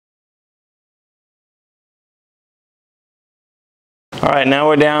right, now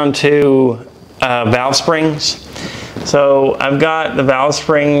we're down to valve springs. So I've got the valve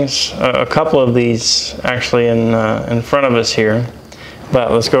springs, a couple of these actually in front of us here.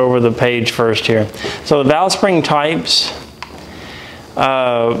 But let's go over the page first here. So the valve spring types,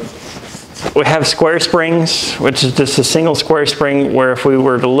 we have square springs, which is just a single square spring where if we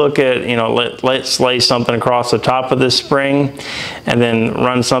were to look at, let's lay something across the top of this spring and then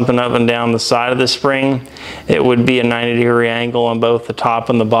run something up and down the side of the spring, it would be a 90-degree angle on both the top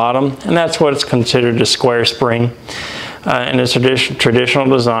and the bottom. And that's what's considered a square spring. In its traditional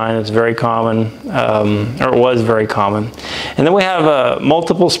design, it's very common, or it was very common. And then we have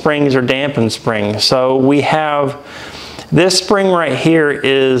multiple springs or dampened springs. So we have this spring right here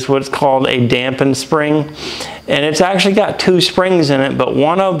is what's called a dampened spring. And it's actually got two springs in it, but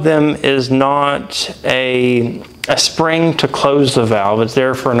one of them is not a spring to close the valve. It's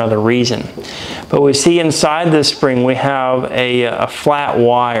there for another reason. But we see inside this spring we have a flat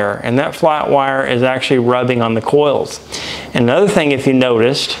wire, and that flat wire is actually rubbing on the coils. Another thing, if you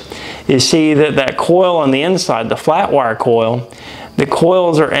noticed, you see that that coil on the inside, the flat wire coil, the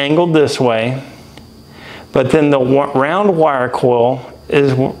coils are angled this way, but then the round wire coil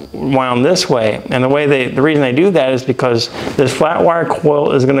is wound this way. And the reason they do that is because this flat wire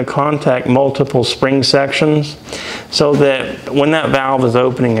coil is going to contact multiple spring sections, so that when that valve is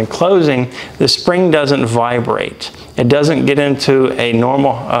opening and closing, the spring doesn't vibrate. It doesn't get into a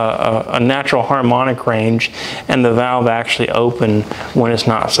normal, a natural harmonic range, and the valve actually open when it's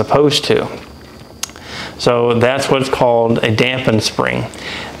not supposed to. So that's what's called a dampened spring.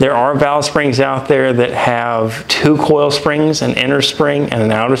 There are valve springs out there that have two coil springs, an inner spring and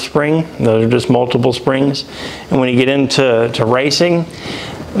an outer spring. Those are just multiple springs. And when you get into racing,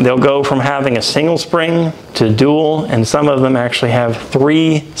 they'll go from having a single spring to dual, and some of them actually have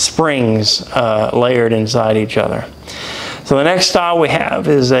three springs layered inside each other. So the next style we have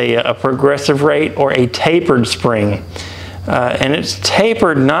is a progressive rate or a tapered spring. And it's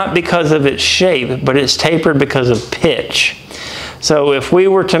tapered not because of its shape, but it's tapered because of pitch. So if we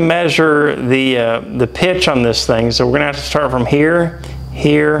were to measure the pitch on this thing, so we're going to have to start from here,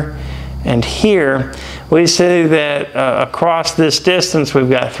 here, and here, we see that across this distance we've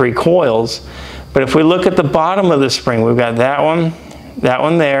got three coils. But if we look at the bottom of the spring, we've got that one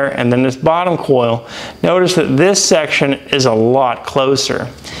there, and then this bottom coil. Notice that this section is a lot closer.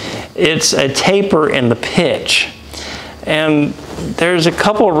 It's a taper in the pitch. And there's a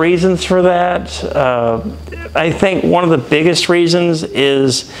couple of reasons for that. I think one of the biggest reasons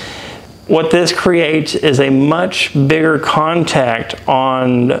is what this creates is a much bigger contact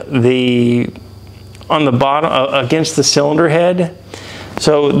on the bottom against the cylinder head.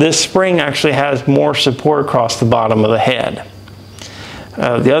 So this spring actually has more support across the bottom of the head.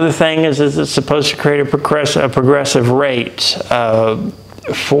 The other thing is it's supposed to create a progressive rate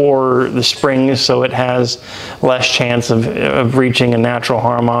for the springs, so it has less chance of reaching a natural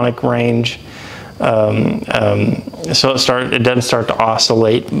harmonic range. So it doesn't start to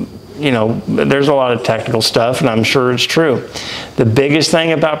oscillate. There's a lot of technical stuff, and I'm sure it's true. The biggest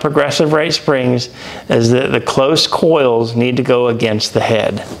thing about progressive rate springs is that the close coils need to go against the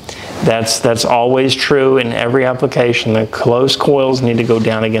head. That's always true in every application. The close coils need to go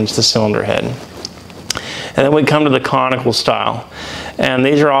down against the cylinder head. And then we come to the conical style. And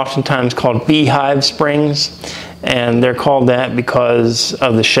these are oftentimes called beehive springs. And they're called that because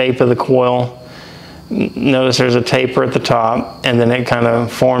of the shape of the coil. Notice there's a taper at the top, and then it kind of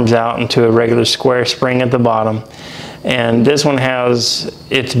forms out into a regular square spring at the bottom. And this one has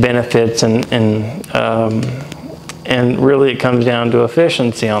its benefits, and really it comes down to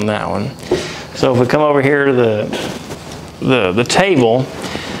efficiency on that one. So if we come over here to the table,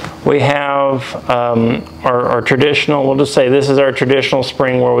 we have our traditional, we'll just say this is our traditional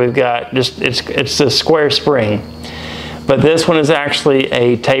spring where we've got it's a square spring. But this one is actually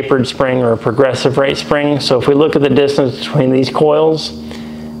a tapered spring or a progressive rate spring. So if we look at the distance between these coils,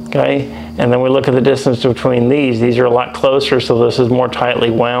 okay, and then we look at the distance between these are a lot closer, so this is more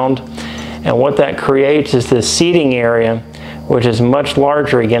tightly wound. And what that creates is this seating area, which is much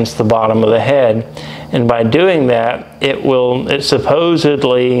larger against the bottom of the head. And by doing that, it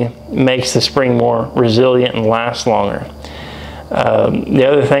supposedly makes the spring more resilient and lasts longer. The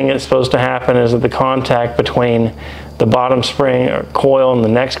other thing that's supposed to happen is that the contact between the bottom spring or coil and the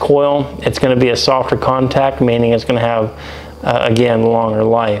next coil, it's going to be a softer contact, meaning it's going to have, again, longer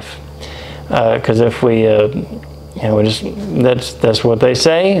life. Because if we, that's what they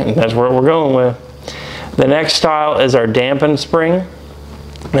say, and that's what we're going with. The next style is our dampened spring.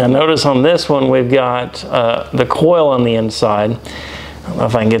 Now notice on this one we've got the coil on the inside. I don't know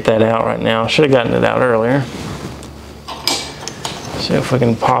if I can get that out right now. Should have gotten it out earlier. See if we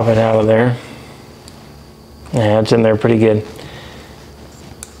can pop it out of there. Yeah, it's in there pretty good.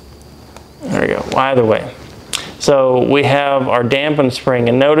 There we go. Well, either way. So we have our dampen spring,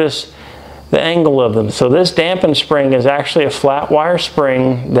 and notice the angle of them. So this dampen spring is actually a flat wire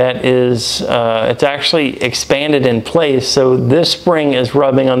spring that is, it's actually expanded in place. So this spring is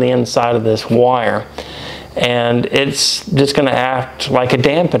rubbing on the inside of this wire. And it's just going to act like a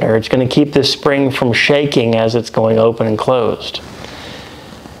dampener. It's going to keep this spring from shaking as it's going open and closed.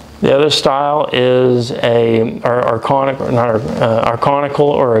 The other style is our conical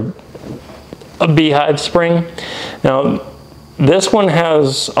or a beehive spring. Now, this one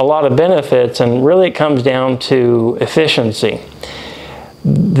has a lot of benefits, and really it comes down to efficiency.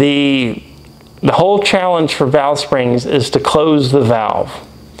 The whole challenge for valve springs is to close the valve.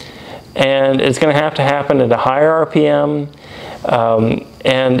 And it's going to happen at a higher RPM.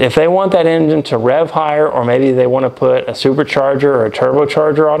 And if they want that engine to rev higher, or maybe they want to put a supercharger or a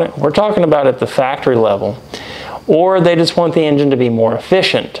turbocharger on it, we're talking about at the factory level. Or they just want the engine to be more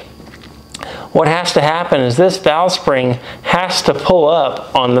efficient. What has to happen is this valve spring has to pull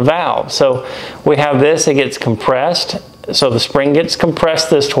up on the valve. So we have this, it gets compressed. So the spring gets compressed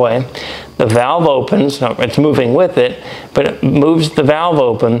this way. The valve opens, no, it's moving with it, but it moves the valve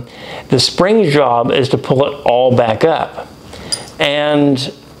open. The spring's job is to pull it all back up.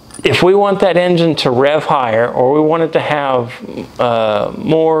 And if we want that engine to rev higher, or we want it to have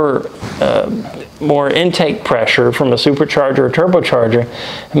more intake pressure from a supercharger or turbocharger,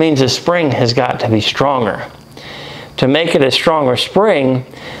 it means the spring has got to be stronger. To make it a stronger spring,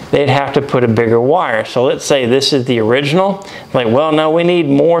 they'd have to put a bigger wire. So let's say this is the original. Like, well, no, we need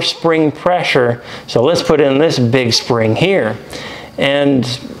more spring pressure, so let's put in this big spring here. And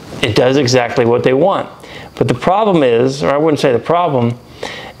it does exactly what they want. But the problem is, or I wouldn't say the problem,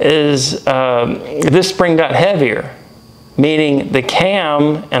 is this spring got heavier, meaning the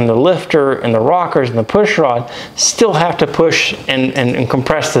cam and the lifter and the rockers and the push rod still have to push and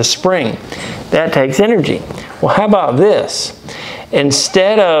compress the spring. That takes energy. Well, how about this?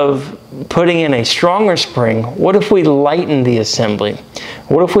 Instead of putting in a stronger spring, what if we lighten the assembly?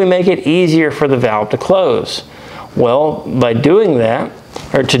 What if we make it easier for the valve to close? Well, by doing that,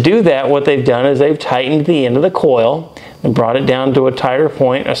 or to do that, what they've done is they've tightened the end of the coil and brought it down to a tighter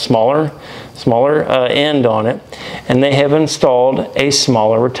point, a smaller end on it, and they have installed a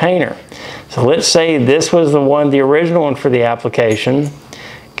smaller retainer. So let's say this was the original one for the application,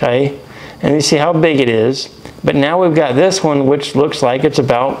 okay? And you see how big it is. But now we've got this one, which looks like it's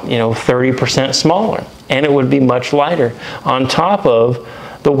about 30% smaller, and it would be much lighter on top of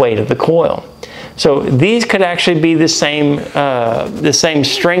the weight of the coil. So these could actually be the same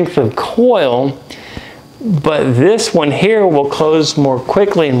strength of coil, but this one here will close more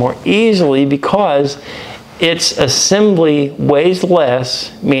quickly and more easily because its assembly weighs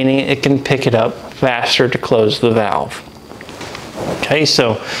less, meaning it can pick it up faster to close the valve. Okay,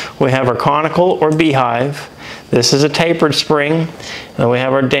 so we have our conical or beehive. This is a tapered spring, and we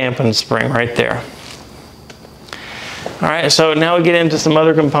have our dampened spring right there. All right, so now we get into some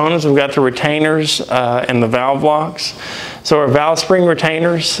other components. We've got the retainers and the valve locks. So our valve spring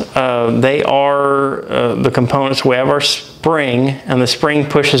retainers, they are the components. We have our spring, and the spring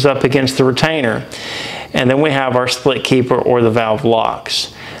pushes up against the retainer. And then we have our split keeper or the valve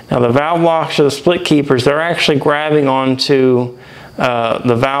locks. Now the valve locks or the split keepers, they're actually grabbing onto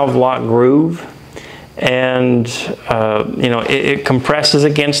the valve lock groove. And it compresses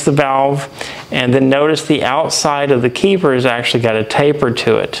against the valve, and then notice the outside of the keeper has actually got a taper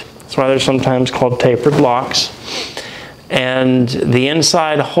to it. That's why they're sometimes called tapered locks. And the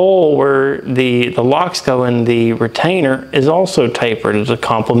inside hole where the locks go in the retainer is also tapered. It's a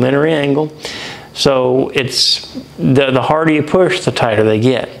complementary angle. So it's the harder you push, the tighter they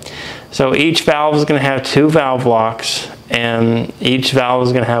get. So each valve is going to have 2 valve locks, and each valve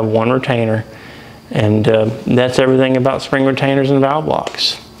is going to have 1 retainer. And that's everything about spring retainers and valve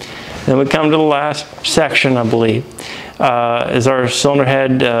locks. Then we come to the last section, I believe, is our cylinder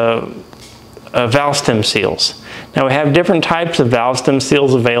head valve stem seals. Now we have different types of valve stem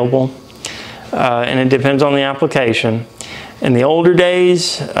seals available, and it depends on the application. In the older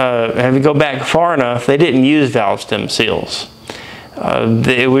days, if you go back far enough, they didn't use valve stem seals.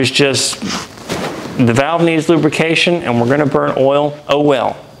 It was just, the valve needs lubrication and we're going to burn oil, oh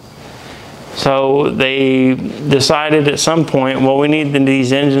well. So they decided at some point, well, we need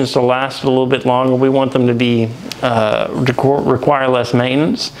these engines to last a little bit longer. We want them to be require less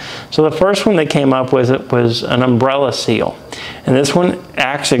maintenance. So the first one they came up with was an umbrella seal. And this one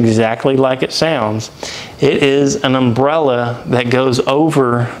acts exactly like it sounds. It is an umbrella that goes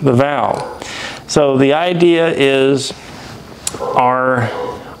over the valve. So the idea is our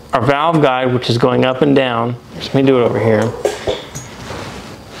valve guide, which is going up and down. Let me do it over here.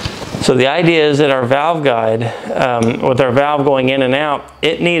 So the idea is that our valve guide, with our valve going in and out,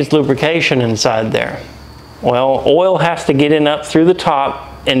 it needs lubrication inside there. Well, oil has to get in up through the top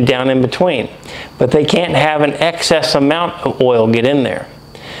and down in between, but they can't have an excess amount of oil get in there.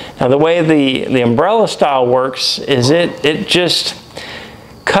 Now the way the umbrella style works is it just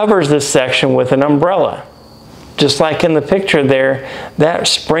covers this section with an umbrella. Just like in the picture there, that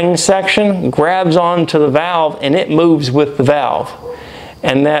spring section grabs onto the valve and it moves with the valve.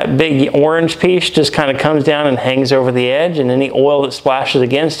 And that big orange piece just kind of comes down and hangs over the edge, and any oil that splashes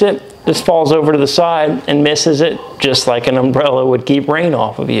against it just falls over to the side and misses it, just like an umbrella would keep rain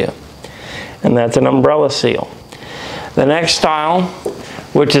off of you. And that's an umbrella seal. The next style,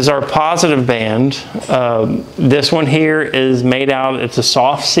 which is our positive band, this one here is made out, it's a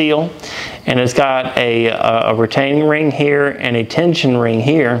soft seal, and it's got a retaining ring here and a tension ring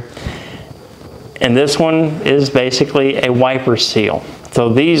here. And this one is basically a wiper seal.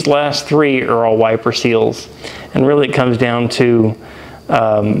 So these last three are all wiper seals, and really it comes down to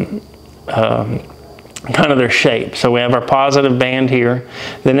kind of their shape. So we have our positive band here.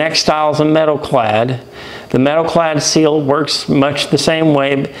 The next style is a metal clad. The metal clad seal works much the same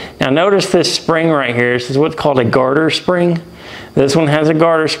way. Now notice this spring right here. This is what's called a garter spring. This one has a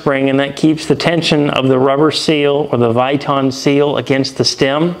garter spring, and that keeps the tension of the rubber seal or the Viton seal against the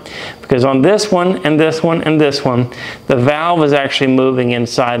stem. Because on this one and this one and this one, the valve is actually moving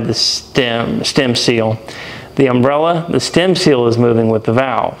inside the stem seal. The umbrella, the stem seal is moving with the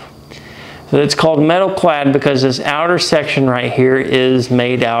valve. So it's called metal clad because this outer section right here is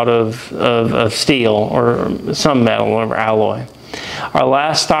made out of steel or some metal or alloy. Our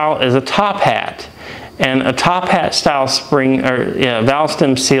last style is a top hat. And a top hat style spring or valve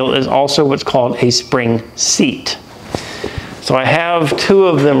stem seal is also what's called a spring seat. So I have two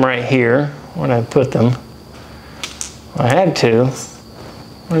of them right here. Where did I put them? I had two.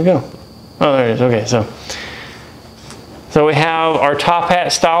 Where'd it go? Oh, there it is. Okay, so we have our top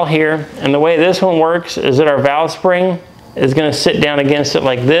hat style here, and the way this one works is that our valve spring is going to sit down against it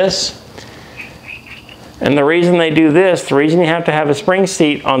like this. And the reason they do this, the reason you have to have a spring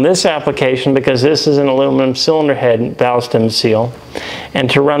seat on this application, because this is an aluminum cylinder head valve stem seal. And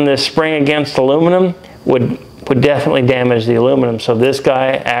to run this spring against aluminum would definitely damage the aluminum. So this guy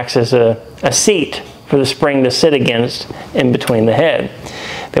acts as a seat for the spring to sit against in between the head.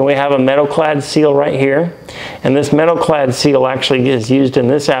 Then we have a metal clad seal right here. And this metal clad seal actually is used in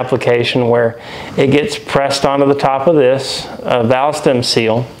this application where it gets pressed onto the top of this valve stem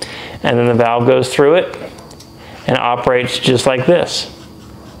seal, and then the valve goes through it and operates just like this.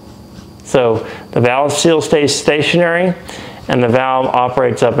 So the valve seal stays stationary and the valve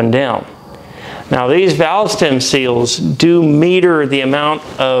operates up and down. Now these valve stem seals do meter the amount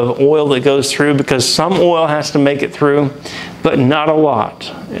of oil that goes through, because some oil has to make it through, but not a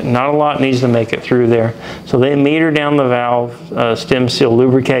lot. Not a lot needs to make it through there. So they meter down the valve stem seal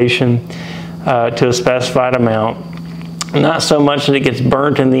lubrication to a specified amount. Not so much that it gets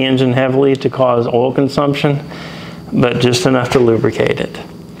burnt in the engine heavily to cause oil consumption, but just enough to lubricate it.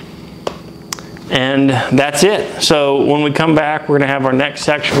 And that's it. So when we come back, we're going to have our next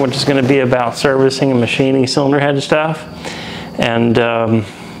section, which is going to be about servicing and machining cylinder head stuff. And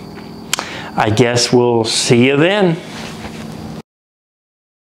I guess we'll see you then.